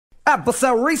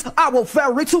adversaries. I will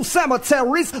ferry to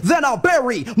cemeteries, then I'll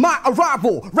bury my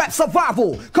arrival. Rap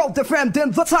survival,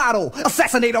 co-defending the title.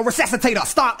 Assassinator, resuscitator,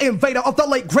 star invader of the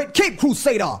late great Cape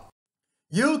Crusader.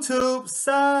 YouTube,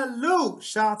 salute!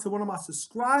 Shout out to one of my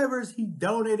subscribers. He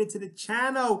donated to the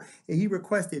channel and he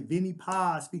requested Vinnie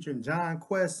Paz featuring John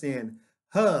Quest and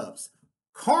Hubs.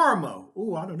 Karma.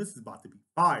 Ooh, I know this is about to be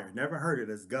fire. Never heard it.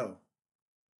 Let's go.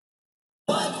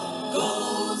 What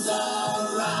goes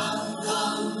around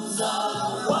comes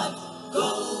around. What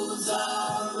goes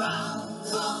around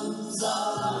comes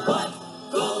around. What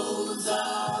goes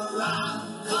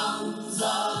around comes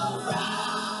around.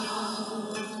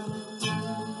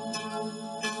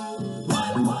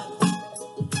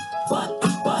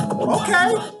 Okay,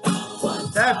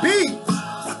 that beat.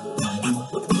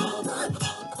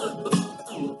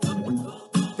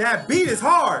 That beat is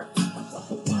hard.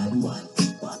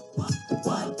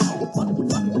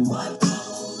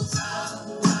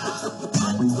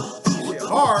 Shit,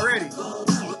 hard already.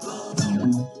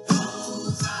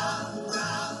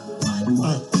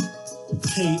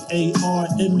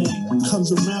 K.favre.smith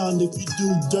comes around if you do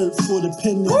dirt for the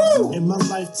penny. Woo! In my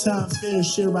lifetime, fair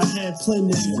share I had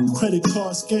plenty. Credit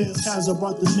card scams, times I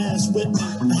brought the mask with me.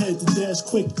 I had to dash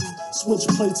quickly, switch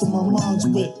plates on my mom's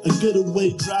whip. A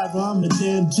getaway driver, I'm a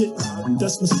damn jit.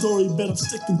 That's my story, bet I'm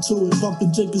sticking to it.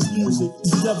 Bumping Jigga's music.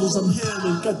 These devils I'm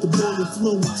handling got the bold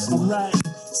influence. I'm riding.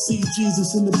 See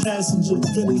Jesus in the passenger,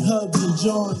 Vinnie Hubs and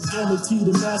John, guaranteed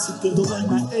a massacre. Don't let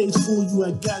my age fool you,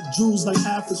 I got jewels like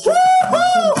Africa. I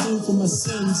come clean for my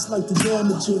sins like the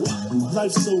damager.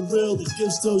 Life's so real, it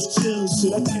gives those chills.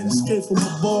 Shit, I can't escape from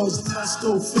my bars, I'm not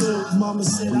Schofield. Mama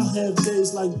said I'll have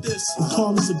days like this. And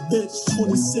karma's a bitch,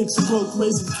 26 broke,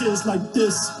 raising kids like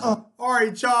this. All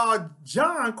right, y'all,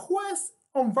 John Quest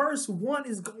on verse 1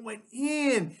 is going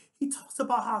in. He talks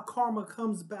about how karma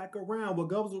comes back around. What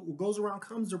goes around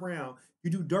comes around. You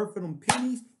do dirt for them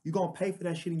pennies, you're going to pay for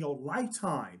that shit in your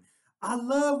lifetime. I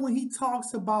love when he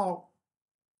talks about,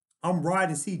 I'm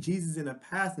riding, see Jesus in a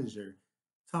passenger.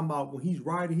 Talking about when he's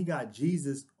riding, he got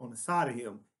Jesus on the side of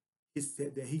him. He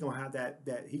said that he going to have that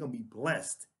he going to be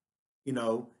blessed. You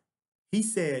know, he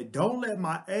said, don't let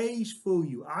my age fool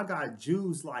you. I got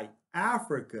Jews like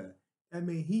Africa. I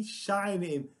mean, he's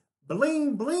shining.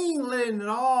 Bling, bling, letting it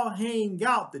all hang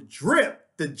out. The drip,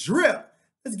 the drip.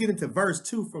 Let's get into verse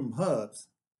 2 from Hubs.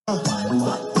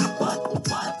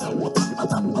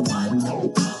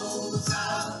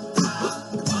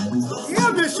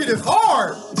 Yeah, this shit is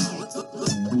hard.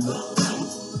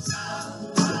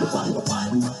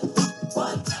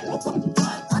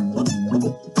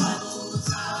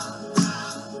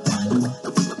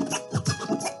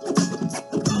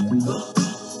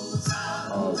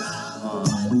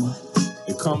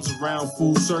 Comes around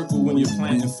full circle when you're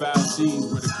planting foul seeds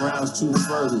where the ground's too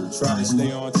fertile. Try to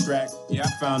stay on track. Yeah,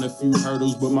 I found a few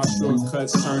hurdles, but my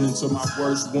shortcuts turn into my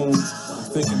worst wounds. I'm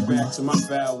thinking back to my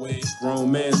foul ways.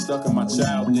 Grown man stuck in my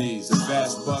child days. The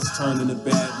fast bucks turn into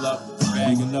bad luck.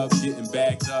 Bagging up, getting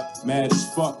bagged up. Mad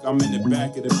as fuck, I'm in the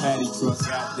back of the paddy truck.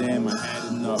 Goddamn, I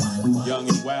had enough. Young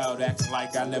and wild, acting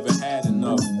like I never had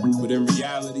enough. But in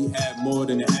reality, had more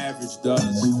than the average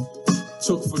does.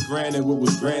 Took for granted what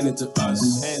was granted to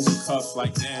us. Hands in cuffs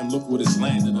like, damn, look what it's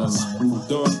landed us. From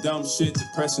doing dumb shit to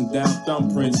pressing down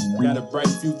thumbprints. Got a bright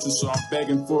future, so I'm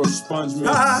begging for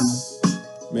expungements.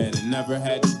 Man, it never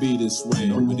had to be this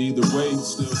way. But either way,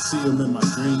 still see them in my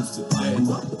dreams today.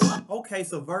 Okay,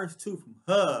 so verse 2 from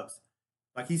Hubs.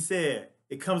 Like he said,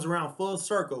 it comes around full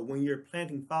circle when you're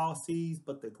planting foul seeds,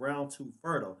 but the ground too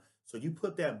fertile. So you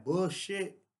put that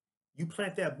bullshit, you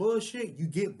plant that bullshit, you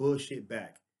get bullshit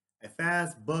back. A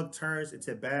fast buck turns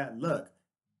into bad luck.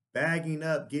 Bagging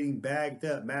up, getting bagged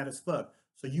up, mad as fuck.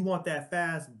 So you want that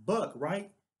fast buck,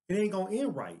 right? It ain't gonna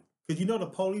end right. Because you know the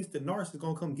police, the narcs is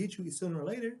gonna come get you sooner or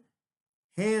later.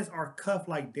 Hands are cuffed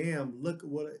like, damn, look at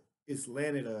what it's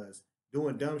landed us.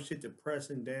 Doing dumb shit to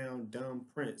pressing down dumb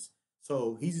prints.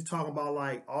 So he's just talking about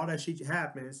like all that shit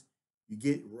happens. You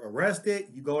get arrested,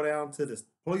 you go down to the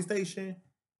police station,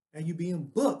 and you being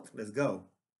booked. Let's go.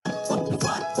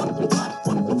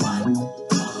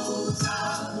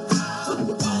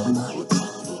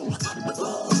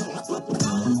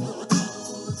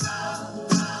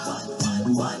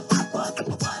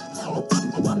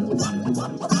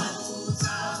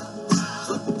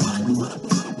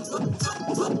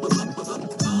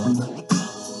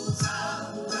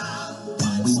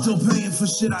 Still paying for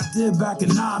shit I did back in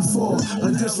 9-4.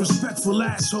 A disrespectful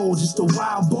asshole, just a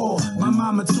wild boy. My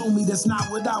mama told me that's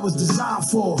not what I was designed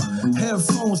for.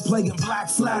 Headphones playing Black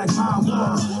Flag, my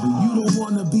war. You don't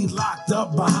wanna be locked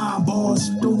up behind bars.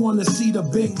 Don't wanna see the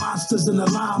big monsters in the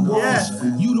line walls. Yes.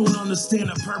 You don't understand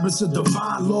the purpose of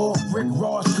divine law. Rick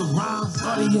Ross could rhyme,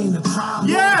 but he ain't a crime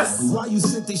Yes. lord. Why you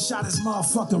think they shot his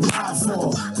motherfucking ride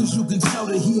for? Cause you can tell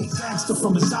that he ain't gangster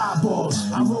from his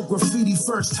eyeballs. I wrote graffiti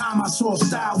first time I saw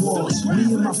Star Wars.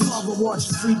 Me and my father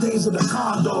watched 3 days of the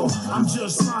Condor. I'm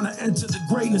just trying to enter the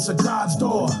greatness of God's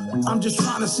door. I'm just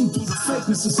trying to see through the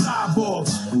fakeness of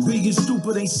cyborgs. Being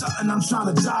stupid ain't something I'm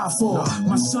trying to die for.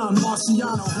 My son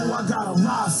Marciano, who I gotta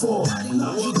ride for.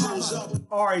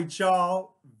 All right,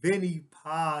 y'all. Vinnie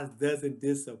Paz doesn't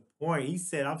disappoint. He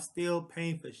said, I'm still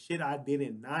paying for shit I did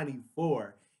in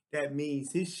 94. That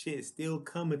means his shit still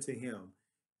coming to him.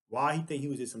 Why he think he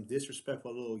was just some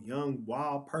disrespectful little young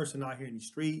wild person out here in the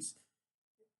streets?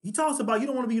 He talks about you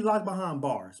don't want to be locked behind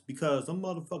bars because some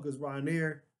motherfuckers right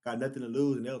there got nothing to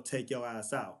lose and they'll take your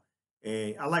ass out.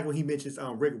 And I like when he mentions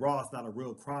Rick Ross not a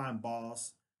real crime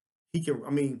boss. He can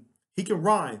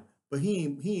rhyme, but he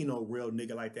ain't no real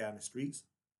nigga like that in the streets.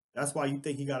 That's why you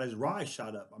think he got his ride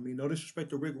shot up. I mean, no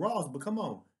disrespect to Rick Ross, but come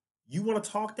on. You want to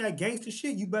talk that gangster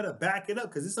shit, you better back it up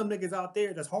because there's some niggas out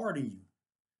there that's harder than you.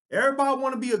 Everybody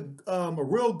want to be a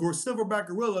real silverback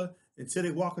gorilla until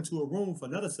they walk into a room for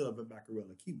another silverback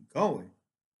gorilla. Keep going.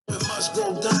 It must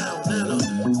go down,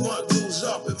 and what goes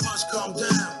up, it must come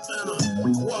down,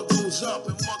 and what goes up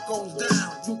and what goes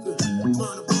down. You can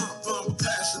run a bump,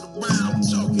 pass it around. I'm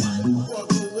talking, what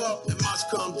go up, it must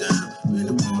come down. In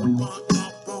the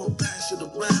bump, pass it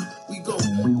around. We go,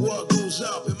 what goes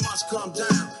up, it must come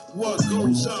down. What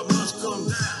goes up must come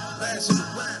down. Pass it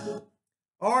around.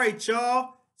 All right,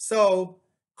 y'all. So,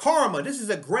 Karma, this is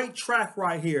a great track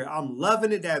right here. I'm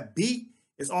loving it. That beat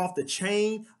is off the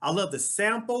chain. I love the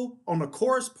sample on the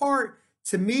chorus part.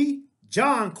 To me,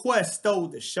 John Quest stole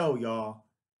the show, y'all.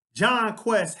 John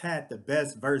Quest had the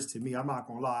best verse to me. I'm not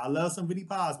going to lie. I love some Vinnie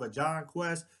Paz, but John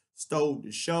Quest stole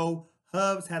the show.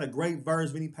 Hubs had a great verse.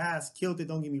 Vinnie Paz killed it,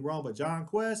 don't get me wrong. But John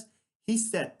Quest, he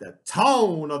set the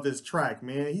tone of this track,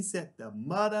 man. He set the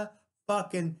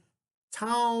motherfucking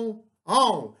tone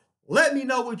on. Let me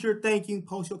know what you're thinking.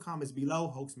 Post your comments below.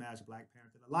 Hope smash Black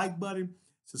Panther the like button.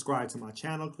 Subscribe to my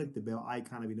channel. Click the bell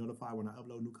icon to be notified when I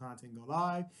upload new content and go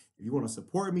live. If you want to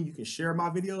support me, you can share my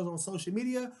videos on social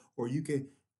media, or you can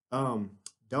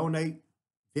donate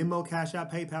Venmo, CashApp,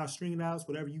 PayPal, StreamYards,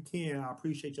 whatever you can. I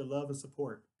appreciate your love and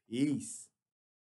support. Peace.